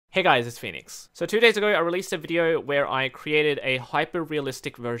Hey guys, it's Phoenix. So 2 days ago I released a video where I created a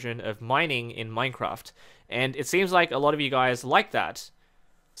hyper-realistic version of mining in Minecraft, and it seems like a lot of you guys like that.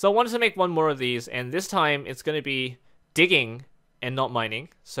 So I wanted to make one more of these, and this time it's going to be digging and not mining.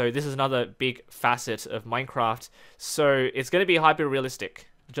 So this is another big facet of Minecraft, so it's going to be hyper-realistic.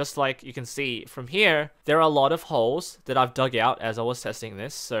 Just like you can see from here, there are a lot of holes that I've dug out as I was testing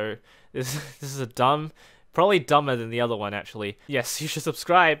this, so this is a probably dumber than the other one, actually. Yes, you should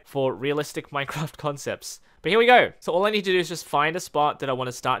subscribe for realistic Minecraft concepts. But here we go. So all I need to do is just find a spot that I want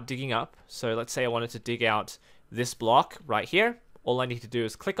to start digging up. So let's say I wanted to dig out this block right here. All I need to do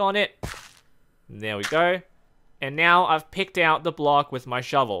is click on it. And there we go. And now I've picked out the block with my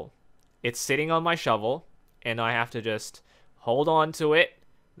shovel. It's sitting on my shovel, and I have to just hold on to it.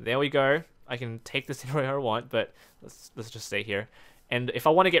 There we go. I can take this anywhere I want, but let's just stay here. And if I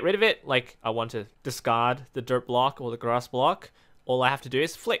want to get rid of it, like I want to discard the dirt block or the grass block, all I have to do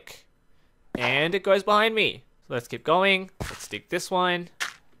is flick. And it goes behind me. So let's keep going. Let's dig this one.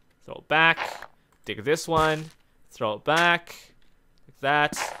 Throw it back. Dig this one. Throw it back. Like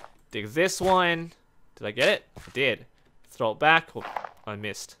that. Dig this one. Did I get it? I did. Throw it back. Oh, I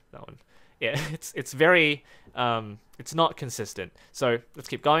missed that one. Yeah, it's very, it's not consistent. So let's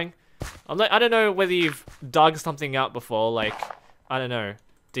keep going. I don't know whether you've dug something out before, like, I don't know,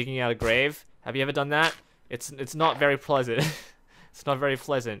 digging out a grave. Have you ever done that? It's not very pleasant. It's not very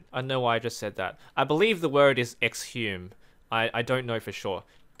pleasant. I don't know why I just said that. I believe the word is exhume. I don't know for sure.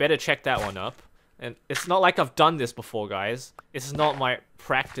 Better check that one up. And it's not like I've done this before, guys. This is not my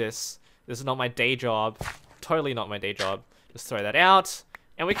practice. This is not my day job. Totally not my day job. Just throw that out.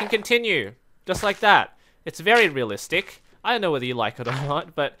 And we can continue. Just like that. It's very realistic. I don't know whether you like it or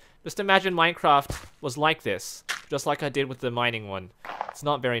not, but just imagine Minecraft was like this. Just like I did with the mining one. It's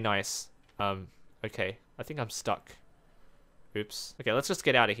not very nice. Okay. I think I'm stuck. Oops. Okay, let's just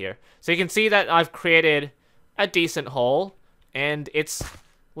get out of here. So you can see that I've created a decent hole. And it's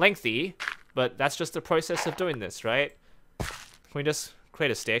lengthy. But that's just the process of doing this, right? Can we just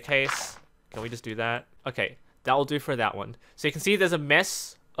create a staircase? Can we just do that? Okay. That will do for that one. So you can see there's a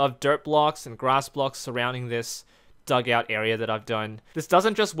mess of dirt blocks and grass blocks surrounding this dugout area that I've done. This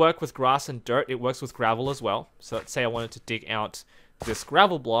doesn't just work with grass and dirt, it works with gravel as well. So let's say I wanted to dig out this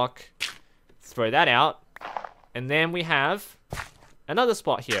gravel block, throw that out, and then we have another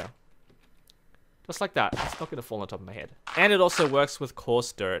spot here. Just like that. It's not going to fall on top of my head. And it also works with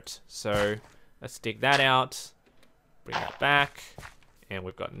coarse dirt. So let's dig that out, bring that back, and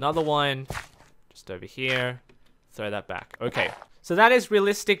we've got another one just over here. Throw that back. Okay, so that is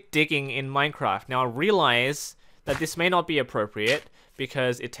realistic digging in Minecraft. Now I realize that this may not be appropriate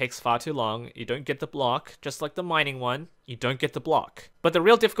because it takes far too long. You don't get the block, just like the mining one, you don't get the block. But the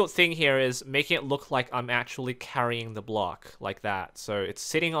real difficult thing here is making it look like I'm actually carrying the block like that. So it's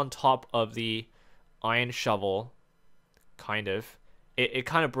sitting on top of the iron shovel, kind of. It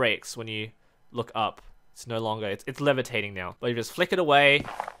kind of breaks when you look up. It's no longer, it's levitating now. But you just flick it away,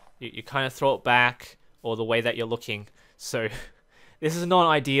 you kind of throw it back, or the way that you're looking. So this is not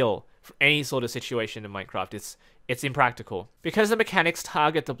ideal for any sort of situation in Minecraft. It's impractical. Because the mechanics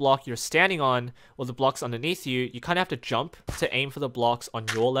target the block you're standing on or the blocks underneath you, you kind of have to jump to aim for the blocks on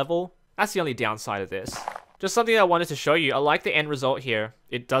your level. That's the only downside of this. Just something I wanted to show you. I like the end result here.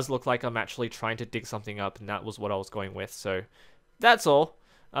 It does look like I'm actually trying to dig something up, and that was what I was going with. So that's all.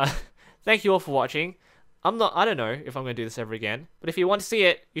 Thank you all for watching. I don't know if I'm going to do this ever again, but if you want to see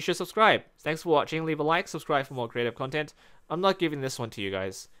it, you should subscribe. Thanks for watching. Leave a like, subscribe for more creative content. I'm not giving this one to you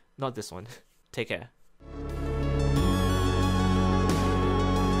guys. Not this one. Take care.